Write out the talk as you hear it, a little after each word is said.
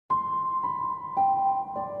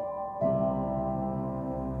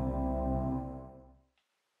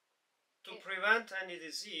prevent any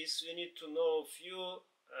disease, we need to know a few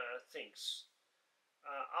things.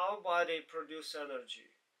 Our body produces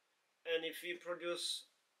energy, and if we produce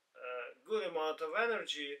a good amount of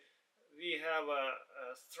energy, we have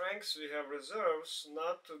strengths, we have reserves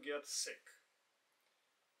not to get sick.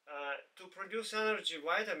 To produce energy,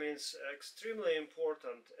 vitamins are extremely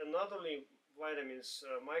important, and not only vitamins,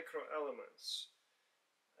 microelements.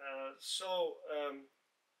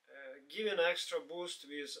 Give an extra boost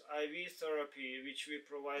with IV therapy, which we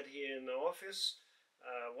provide here in the office,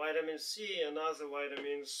 vitamin C and other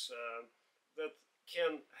vitamins that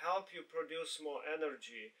can help you produce more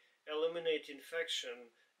energy, eliminate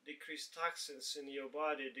infection, decrease toxins in your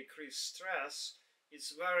body, decrease stress.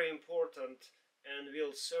 It's very important and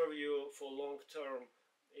will serve you for long term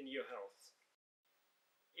in your health.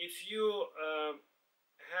 If you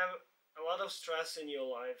have a lot of stress in your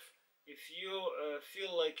life, if you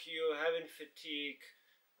feel like you're having fatigue,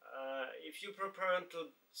 if you're preparing to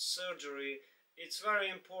surgery, it's very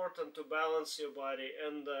important to balance your body,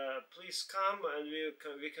 and please come and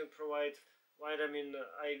we can provide vitamin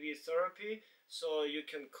IV therapy so you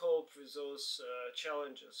can cope with those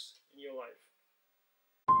challenges in your life.